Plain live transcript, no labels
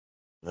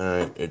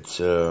Alright, it's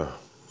the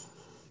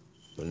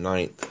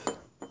 9th.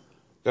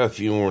 Got a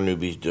few more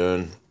newbies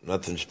done.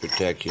 Nothing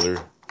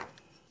spectacular,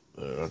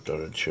 but I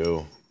thought I'd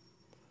show.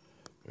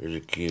 There's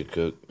a Kia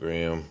Cook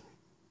Graham.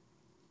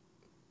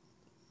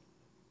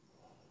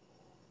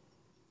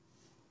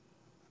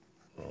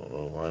 I don't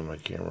know why my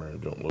camera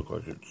don't look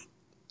like it's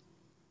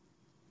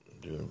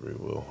doing very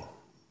well.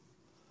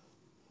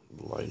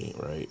 The light ain't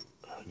right,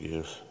 I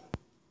guess.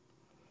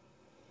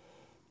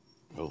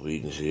 Hopefully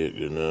you can see it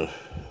good enough.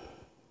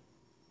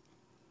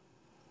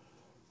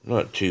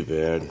 Not too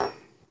bad,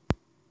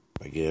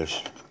 I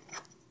guess.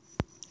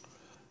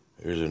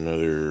 Here's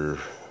another,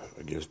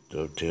 I guess,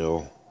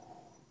 dovetail.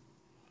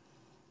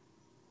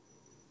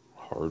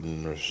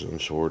 Harden or some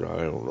sort,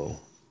 I don't know.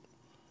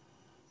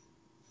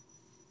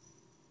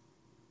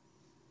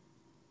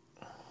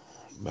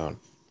 About,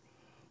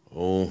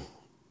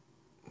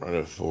 right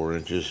at 4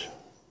 inches.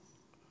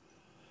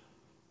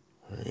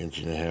 An inch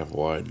and a half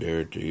wide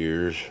there at the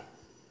ears.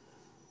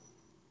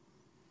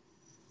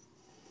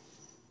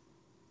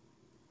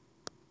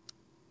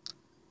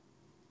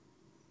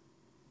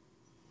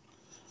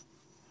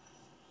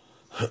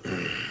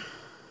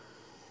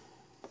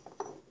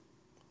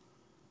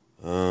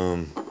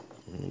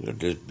 Got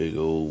this big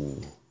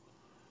old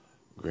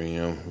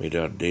Graham made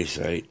out of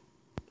dacite.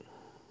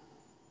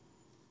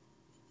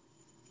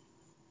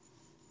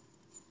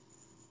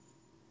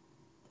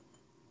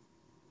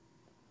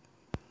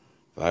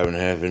 Five and a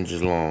half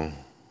inches long.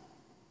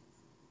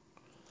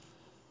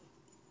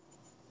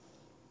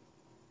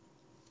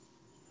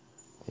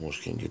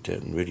 Almost can't get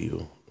that in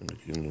video in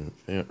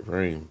the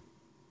frame.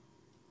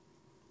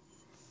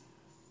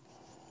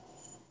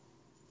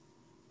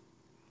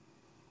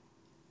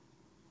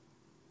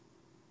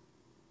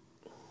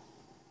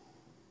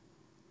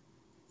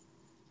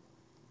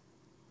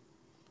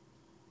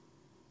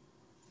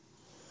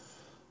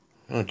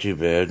 Not too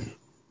bad,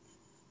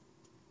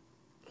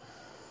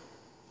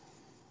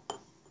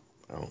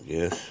 I don't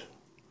guess.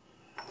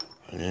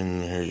 And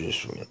then here's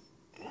this one.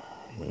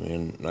 Maybe a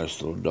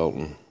nice little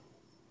Dalton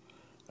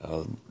out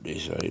of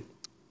dacite.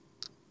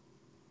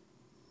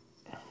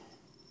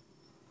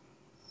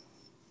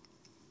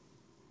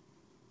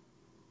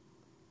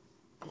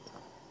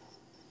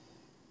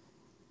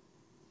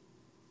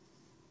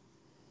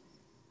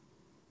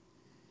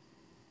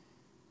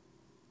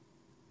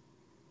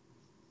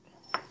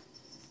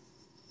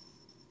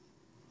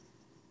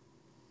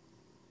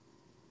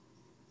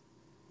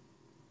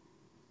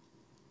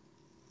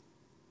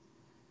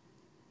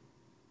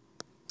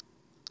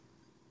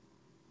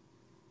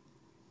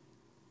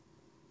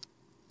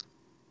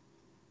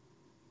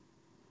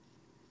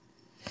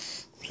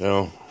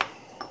 So,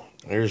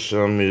 there's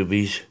some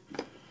newbies.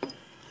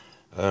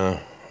 I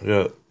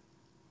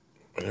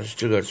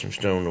still got some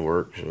stone to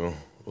work, so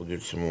we'll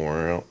get some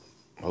more out,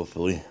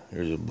 hopefully.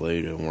 Here's a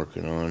blade I'm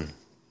working on.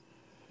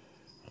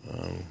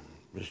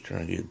 Just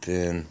trying to get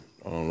thin.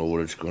 I don't know what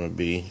it's going to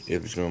be,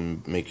 if it's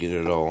going to make it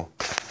at all.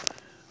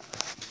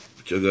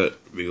 Still got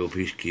a big old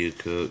piece of Kia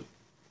Cook.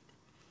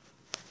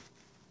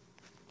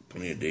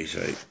 Plenty of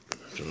dacite.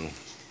 So,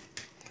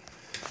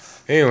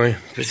 anyway,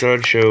 just thought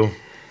I'd show.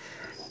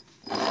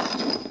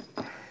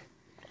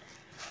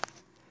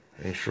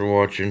 Thanks for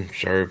watching.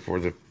 Sorry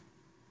for the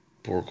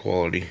poor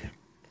quality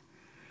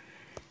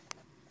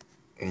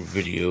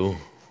video.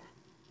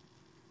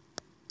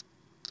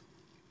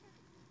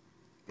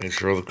 Thanks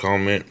for all the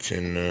comments,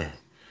 and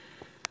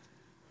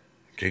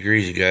take her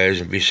easy, guys,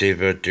 and be safe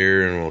out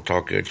there, and we'll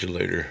talk at you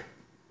later.